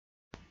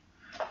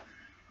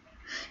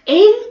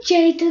In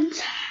Jayden's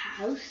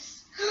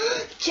house,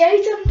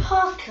 Jayden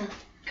Parker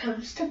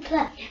comes to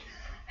play.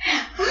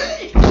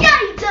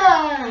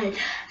 Jayden!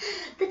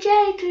 The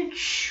Jayden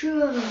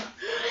Show.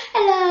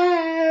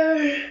 Hello!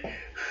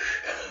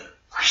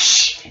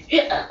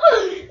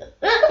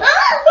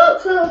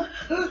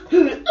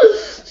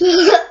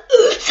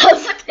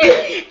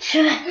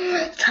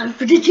 Time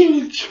for the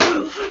Jayden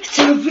Show.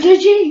 Time for the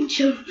Jayden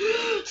Show.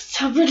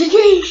 Time for the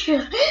Jayden Show.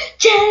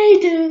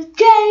 Jayden,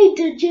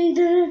 Jayden,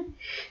 Jayden.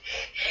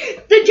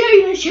 The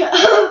Jayden Show.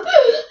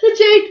 The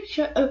Jayden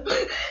Show.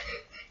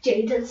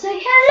 Jayden, say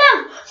hello.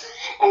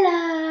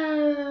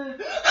 Hello.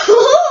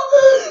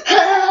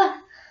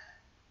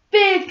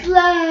 Big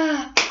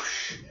clap.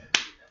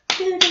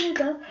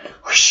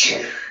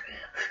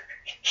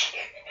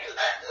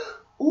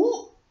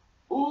 Ooh,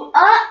 ooh,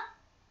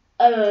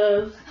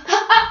 uh-oh.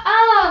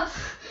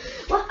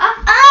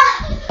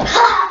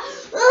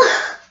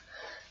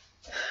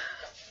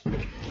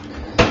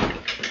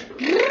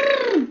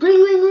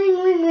 Ring, ring, ring,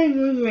 ring, ring,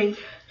 ring, ring.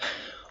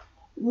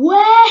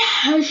 Where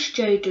has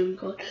Jayden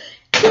gone?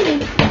 Da,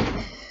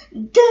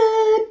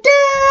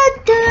 da,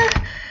 da,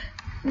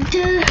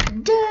 da,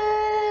 da.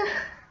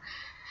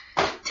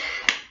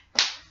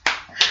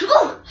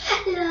 Oh,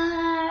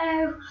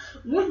 hello.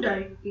 One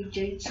day in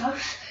Jayden's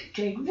house,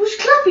 Jayden was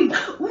clapping.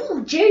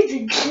 Ooh,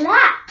 Jayden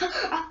clap.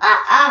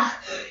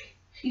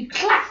 You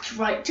clapped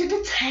right to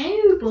the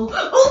table.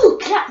 Ooh,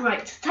 clap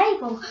right to the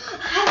table.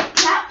 Clap,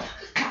 clap,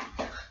 clap,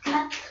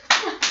 clap.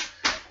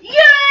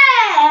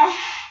 Yeah!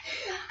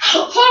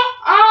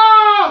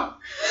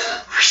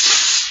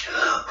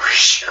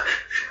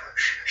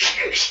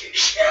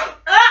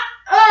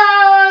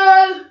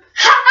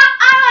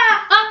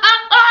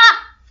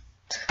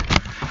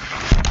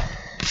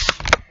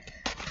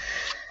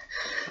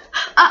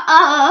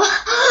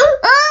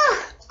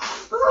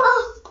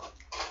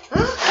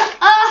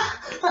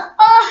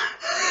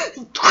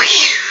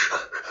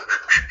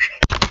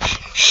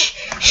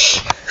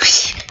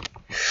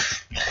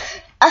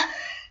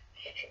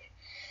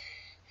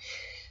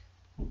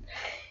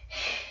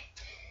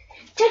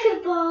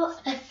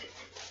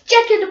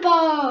 Jack in the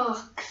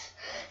box,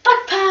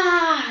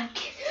 backpack,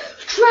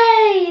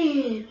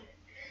 train,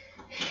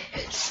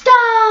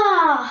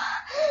 star.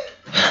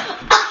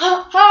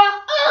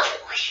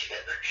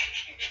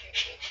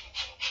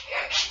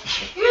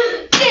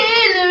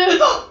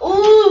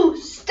 Ooh,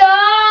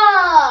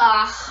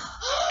 star.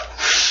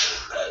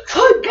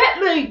 Try get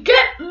me,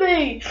 get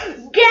me,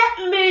 get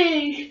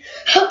me.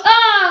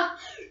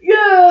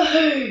 Yeah.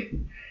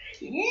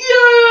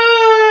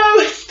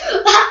 Yes.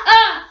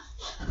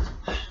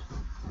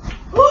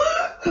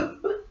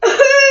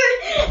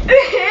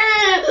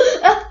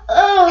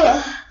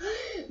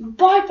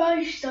 Bye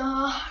bye,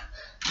 star.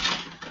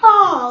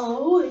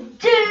 Oh,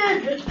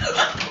 dude.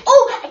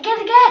 Oh,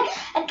 again.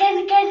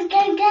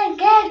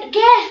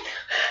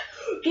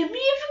 Give me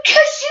even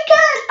kiss you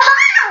can.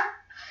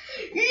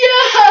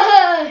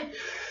 Yeah.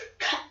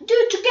 Do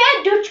it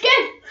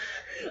again.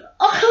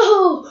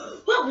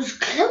 Oh, that was a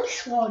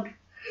close one.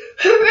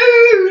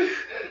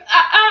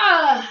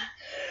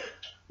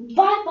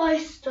 Bye bye,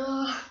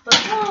 star. Bye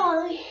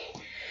bye.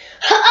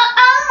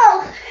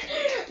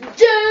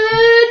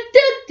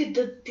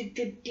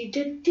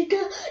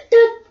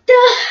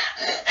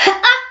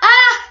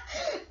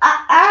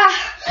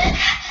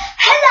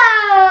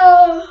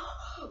 Hello.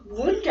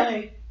 One day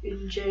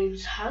in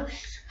James'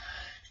 house,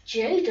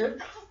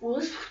 Jayden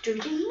was doing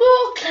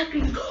more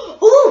clapping.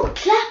 Oh,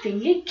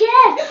 clapping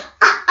again.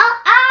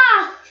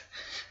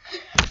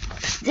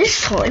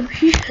 This time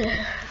he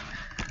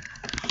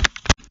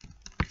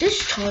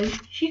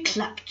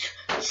clapped.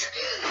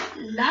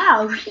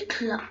 Now he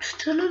clapped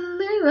to the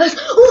mirrors.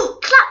 Oh,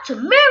 clap to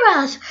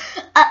mirrors.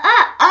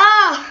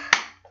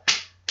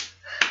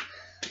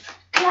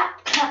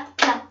 Clap, clap,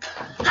 clap.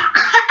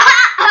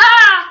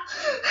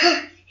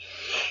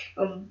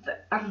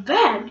 And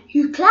then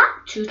you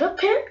clap to the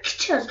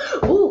pictures.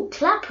 Oh,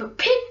 clap for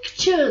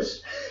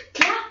pictures.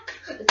 Clap,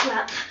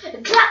 clap,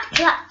 clap,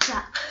 clap,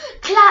 clap,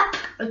 clap,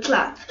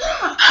 clap.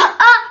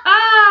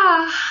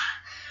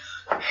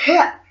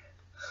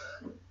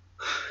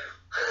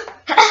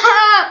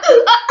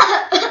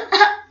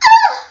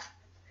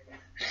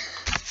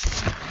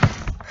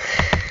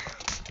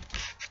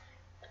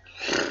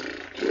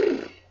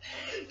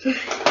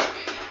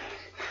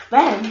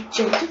 Then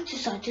Jayden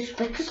decided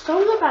to make a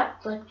song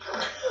about clapping.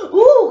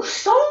 Ooh,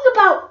 song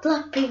about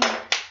clapping.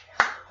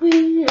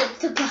 We love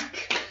the clap,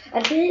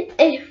 and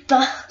if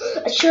the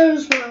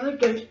shows were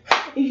good.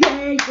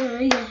 Yeah.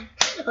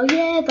 Oh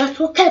yeah, that's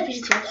what clapping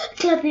is for.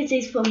 Clapping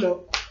is for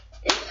more.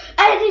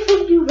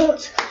 Anything you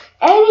want.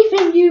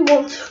 Anything you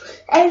want.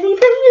 Anything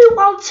you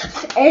want.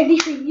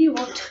 Anything you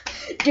want.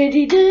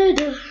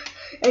 Do-do-do-do.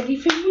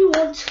 Anything you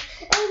want.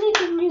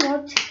 Anything you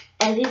want.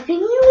 Anything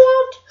you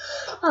want.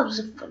 That was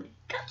a funny.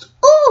 That's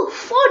all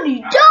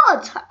funny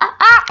dance.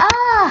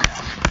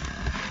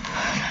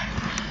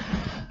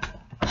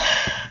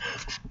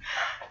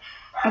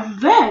 And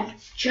then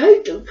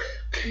Jayden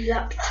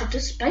clapped to the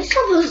space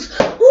hoppers.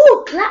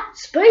 Oh, clap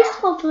space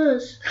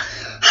hoppers.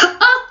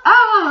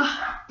 Clap,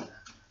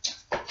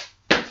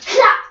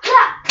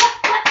 clap,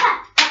 clap, clap,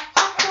 clap,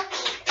 clap,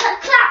 clap,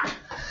 clap.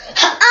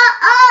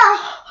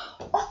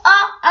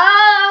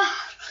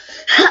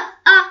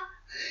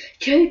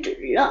 Jayden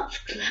loves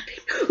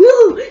clapping.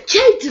 Ooh,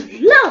 Jayden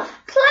loves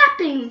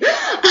clapping.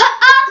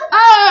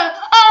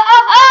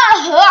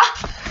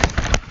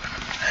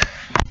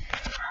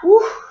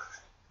 Ooh.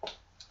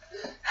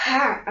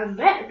 And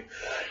then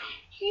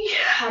he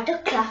had a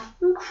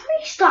clapping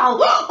freestyle.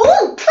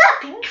 Ooh,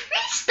 clapping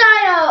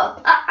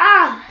freestyle.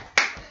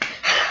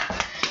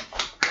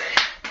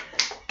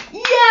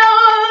 Yay!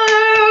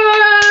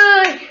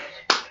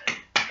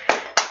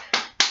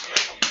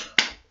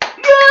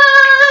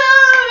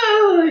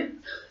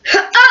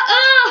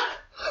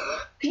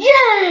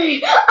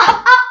 Yay!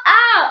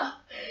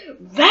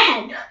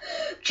 Then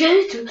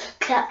Jayden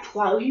clapped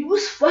while he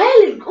was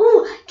failing.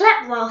 Ooh,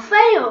 clap while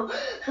fail.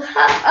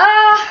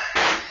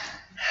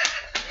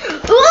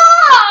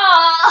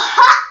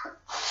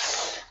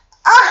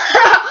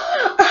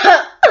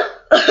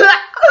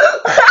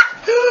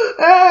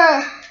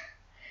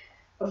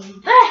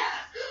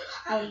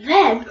 And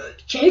then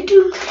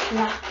Jayden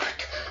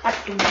clapped at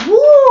the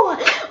wall.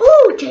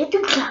 Ooh,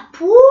 Jayden clapped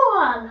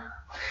wall.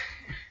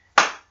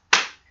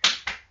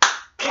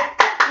 Clap,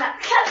 clap,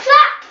 clap, clap,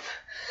 clap.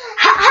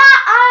 Ha ha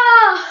ha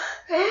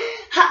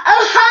ha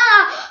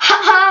ha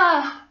ha.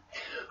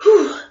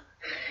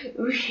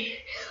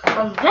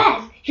 And then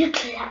he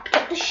clapped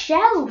at the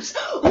shelves.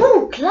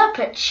 Ooh, clap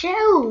at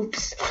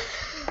shelves.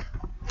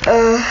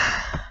 Yeah.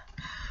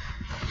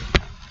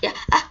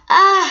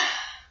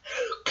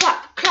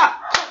 Clap, clap,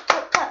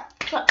 clap, clap,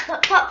 clap,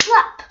 clap, clap,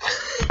 clap.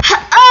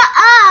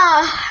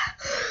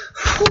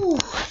 Ooh,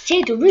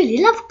 Jayden really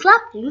loved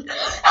clapping.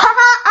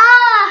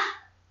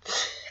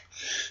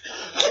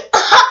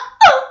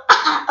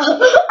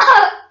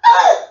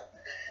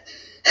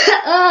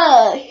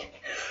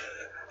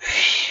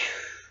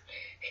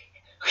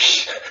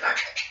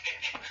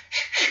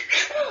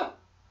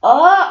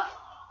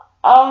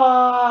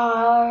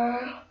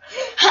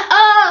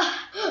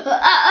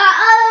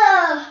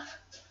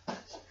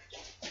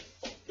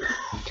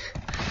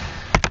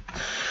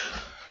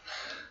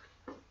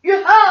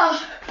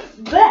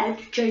 Then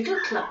Jayden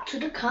clapped to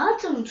the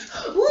curtains.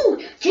 Ooh,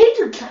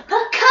 Jayden clapped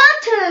at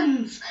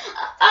curtains.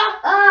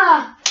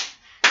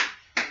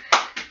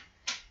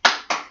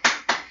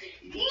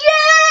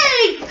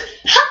 Yay!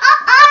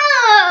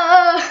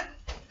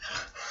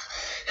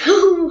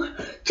 Ooh,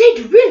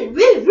 Jayden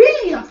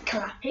really loved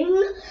clapping.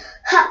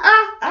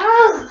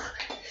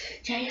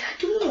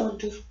 Jayden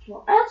wonders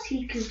what else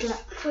he can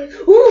clap for.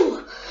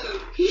 Ooh,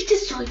 he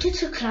decided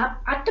to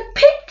clap at the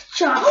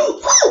picture.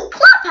 Ooh,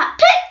 clap at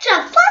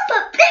picture, clap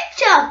at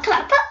picture,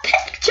 clap at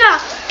picture.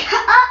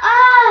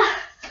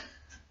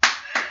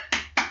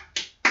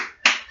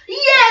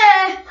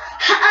 Yeah!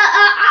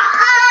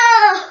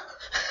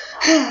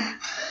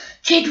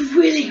 Jayden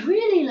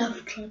really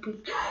loved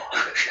clapping.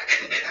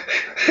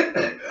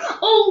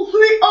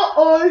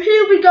 Oh,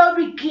 here we go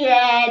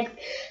again.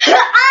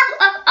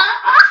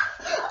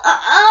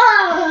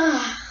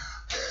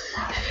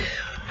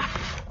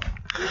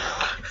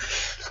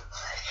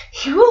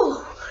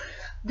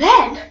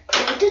 Then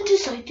Jayden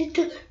decided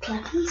to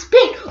clap and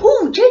spin.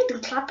 Oh,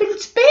 Jayden clap and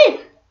spin.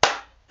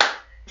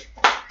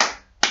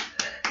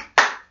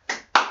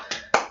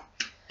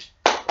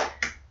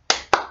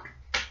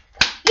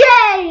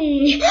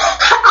 Yay!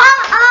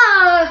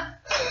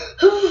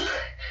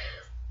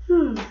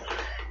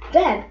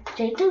 Then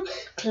Jayden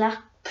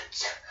clapped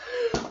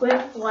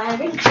with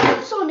wearing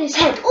shoes on his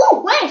head.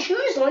 Oh, wear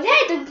shoes on his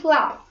head and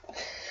clap.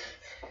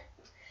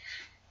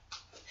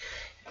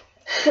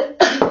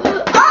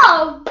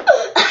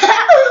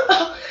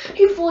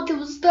 He thought it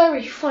was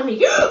very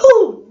funny.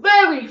 Oh,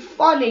 very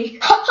funny.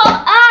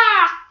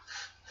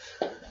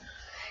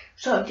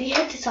 So he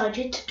had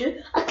decided to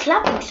do a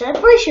clapping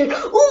celebration.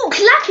 Oh,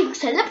 clapping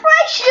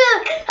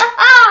celebration!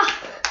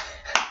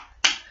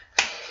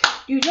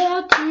 You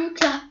love to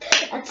clap,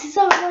 and it's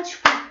so much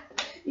fun.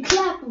 You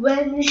clap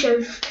when the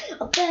shows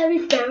are very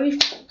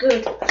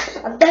good,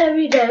 and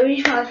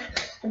very fun,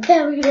 and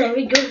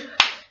very good.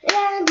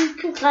 And you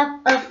can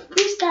clap a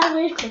freestyle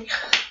with me.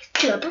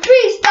 Clap a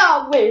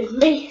freestyle with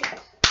me.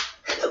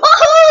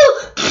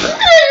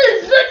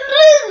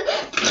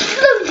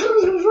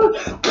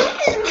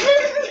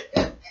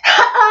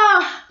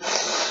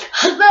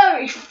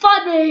 Very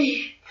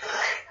funny.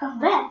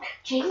 And then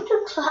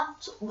Jayden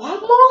clapped one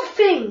more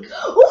thing.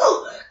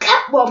 Ooh,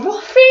 clap one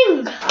more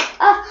thing.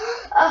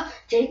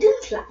 Jayden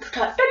clapped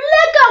at the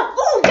Lego.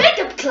 Ooh,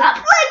 Jayden clapped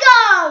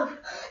Lego.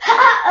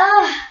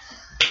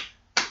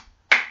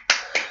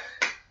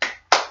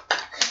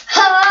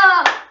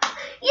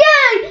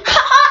 Yay!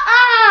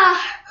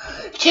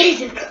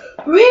 Jayden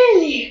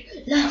really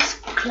loves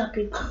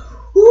clapping.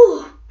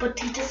 Ooh, but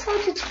he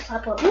decided to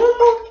clap at one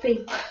more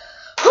thing.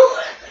 Ooh,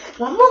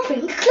 one more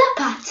thing to clap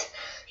at.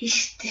 He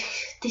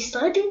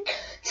decided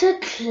to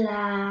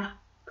clap.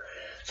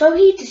 So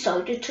he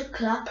decided to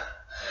clap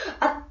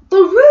at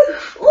the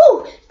roof.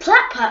 Ooh,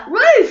 clap at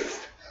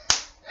roof.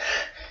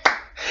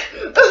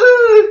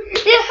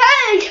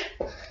 Yay!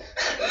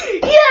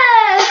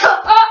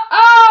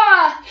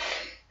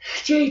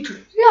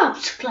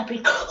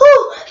 clapping.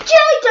 Oh,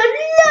 Jayden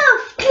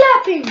loves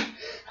clapping.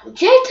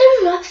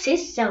 Jayden loves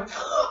himself.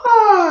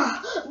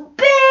 Ah,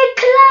 big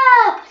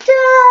clap. Da,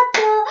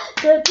 da,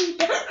 da, da,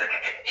 da.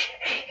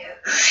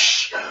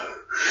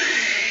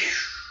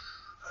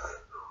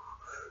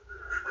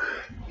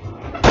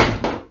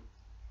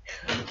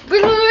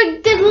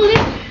 Riddling,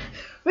 diddling,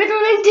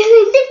 riddling,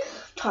 diddling, ding.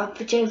 Time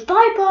for Jane,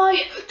 bye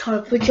bye.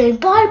 Time for Jane,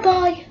 bye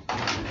bye.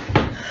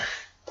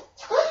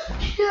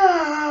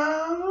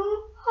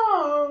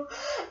 Oh,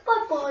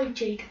 bye bye,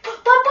 Jade.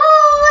 Bye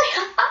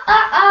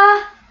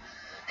bye.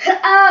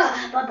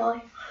 Bye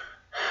bye.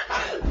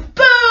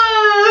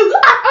 Boo!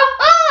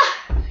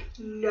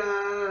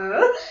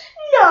 No,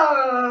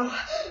 no.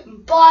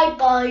 Bye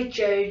bye,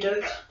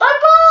 Jayden. Bye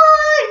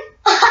bye.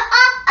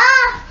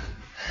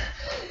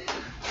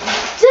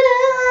 Da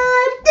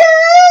da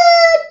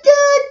da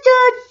da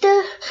da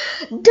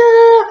da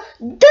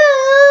da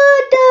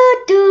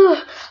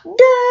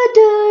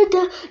da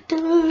da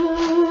da.